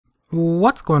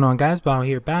What's going on, guys? Bow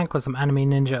here, back with some Anime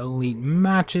Ninja Elite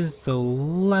matches, so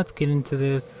let's get into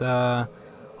this.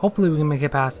 Hopefully we can make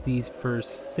it past these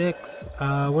first six.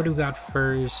 What do we got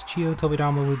first? Chio,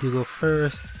 Tobidama, we do go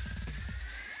first.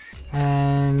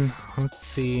 And let's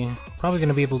see, probably going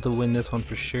to be able to win this one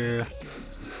for sure.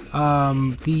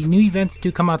 The new events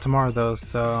do come out tomorrow though,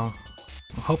 so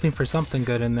I'm hoping for something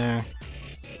good in there.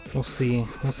 We'll see.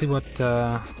 We'll see what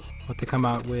they come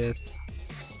out with.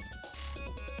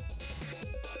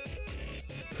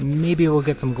 Maybe we'll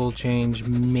get some gold change,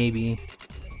 maybe.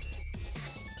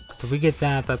 So if we get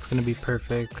that, that's gonna be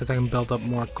perfect, because I can build up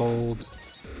more gold.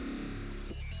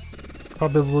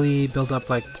 Probably build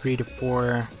up like 3,000 to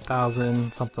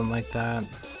 4,000, something like that.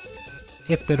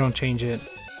 If they don't change it.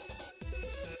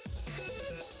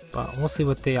 But we'll see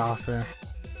what they offer.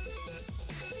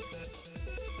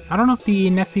 I don't know if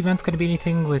the next event's gonna be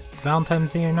anything with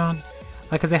Valentine's Day or not.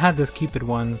 Like, cause they had this Cupid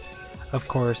one, of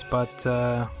course, but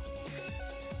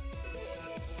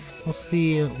we'll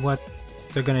see what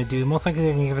they're gonna do. Most likely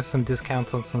they're gonna give us some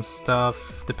discounts on some stuff,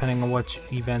 depending on which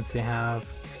events they have.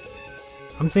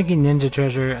 I'm thinking Ninja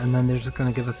Treasure, and then they're just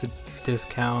gonna give us a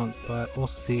discount, but we'll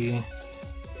see.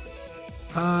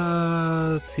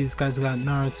 Let's see, this guy's got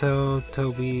Naruto,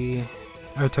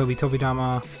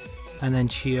 Tobidama, and then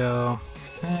Chio,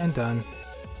 and done.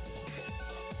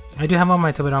 I do have on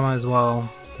my Tobidama as well,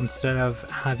 instead of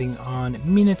having on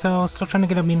Minato. Still trying to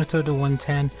get a Minato to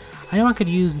 110. I know I could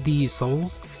use the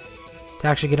souls to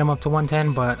actually get him up to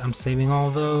 110, but I'm saving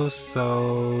all those,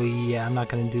 so yeah, I'm not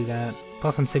going to do that.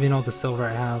 Plus I'm saving all the silver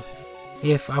I have.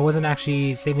 If I wasn't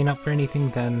actually saving up for anything,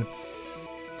 then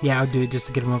yeah, I'll do it just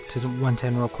to get him up to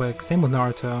 110 real quick. Same with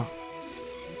Naruto.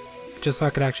 Just so I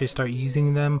could actually start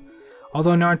using them.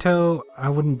 Although Naruto, I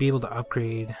wouldn't be able to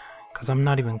upgrade, because I'm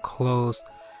not even close.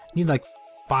 I need like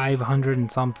 500 and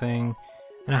something,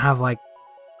 and I have like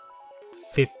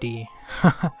 50.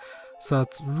 So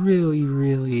it's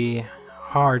really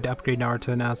hard to upgrade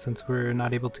Naruto now, since we're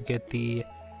not able to get the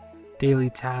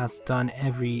daily tasks done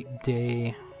every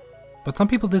day. But some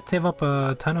people did save up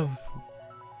a ton of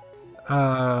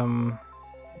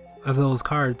those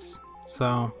cards,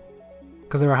 so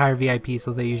because they were higher VIP,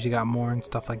 so they usually got more and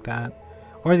stuff like that,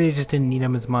 or they just didn't need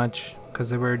them as much because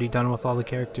they were already done with all the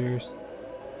characters,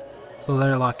 so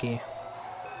they're lucky.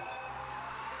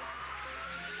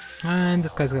 And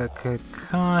this guy's got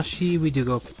Kakashi. We do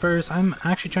go first. I'm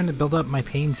actually trying to build up my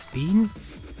pain speed.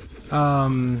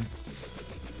 But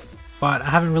I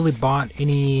haven't really bought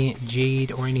any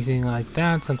Jade or anything like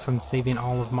that since I'm saving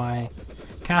all of my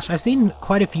cash. I've seen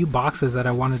quite a few boxes that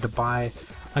I wanted to buy,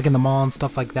 like in the mall and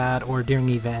stuff like that, or during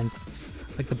events,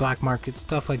 like the black market,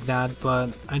 stuff like that,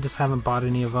 but I just haven't bought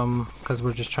any of them because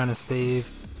we're just trying to save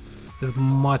as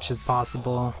much as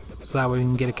possible so that way we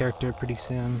can get a character pretty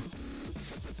soon.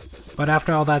 But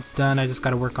after all that's done, I just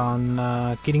gotta work on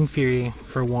getting Fury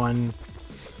for one,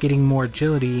 getting more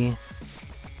agility,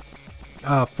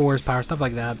 force power, stuff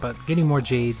like that, but getting more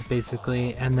Jades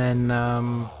basically, and then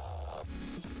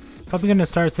probably gonna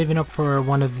start saving up for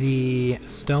one of the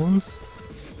stones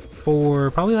for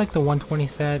probably like the 120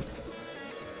 set.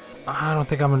 I don't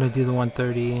think I'm gonna do the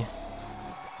 130.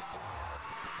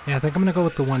 Yeah, I think I'm gonna go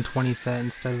with the 120 set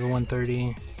instead of the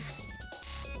 130.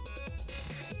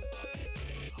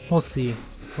 We'll see.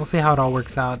 We'll see how it all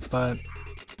works out, but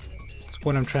it's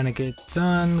what I'm trying to get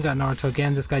done. Got Naruto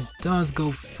again. This guy does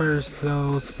go first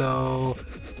though, so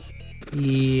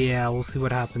yeah, we'll see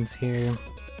what happens here.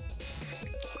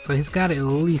 So he's got to at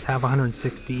least have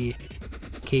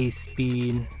 160k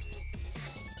speed.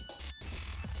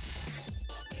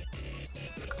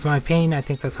 So my pain, I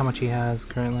think that's how much he has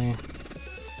currently.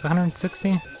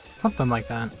 160? Something like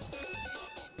that.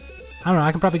 I don't know,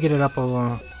 I could probably get it up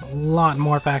a lot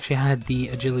more if I actually had the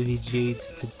agility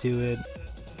Jades to do it.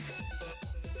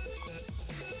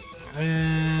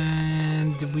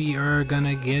 And we are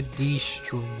gonna get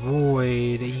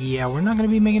destroyed. Yeah, we're not gonna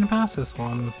be making it past this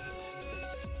one.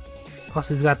 Plus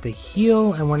he's got the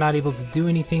heal, and we're not able to do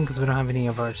anything because we don't have any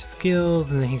of our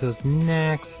skills, and then he goes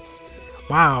next.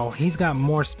 Wow, he's got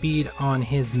more speed on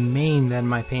his main than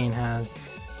my pain has.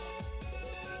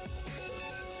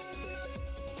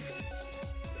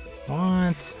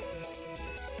 What?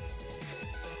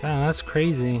 Damn, that's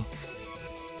crazy.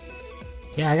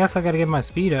 Yeah, I guess I gotta get my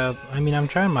speed up. I mean, I'm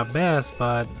trying my best,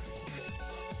 but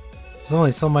there's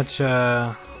only so much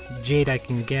Jade I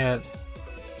can get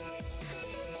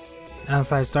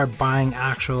unless I start buying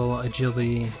actual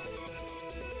agility,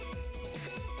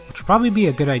 which would probably be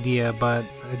a good idea, but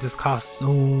it just costs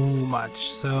so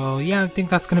much. So yeah, I think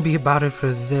that's gonna be about it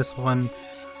for this one.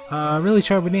 Really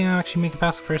sure we didn't actually make it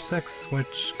past the first 6,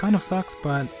 which kind of sucks,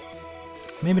 but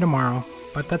maybe tomorrow.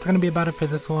 But that's gonna be about it for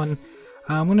this one.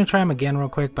 I'm gonna try him again real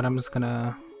quick, but I'm just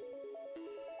gonna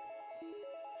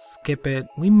skip it.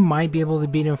 We might be able to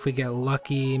beat him if we get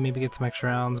lucky, maybe get some extra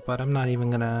rounds, but I'm not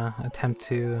even gonna attempt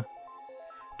to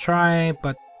try.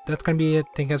 But that's gonna be it.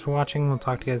 Thank you guys for watching. We'll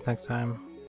talk to you guys next time.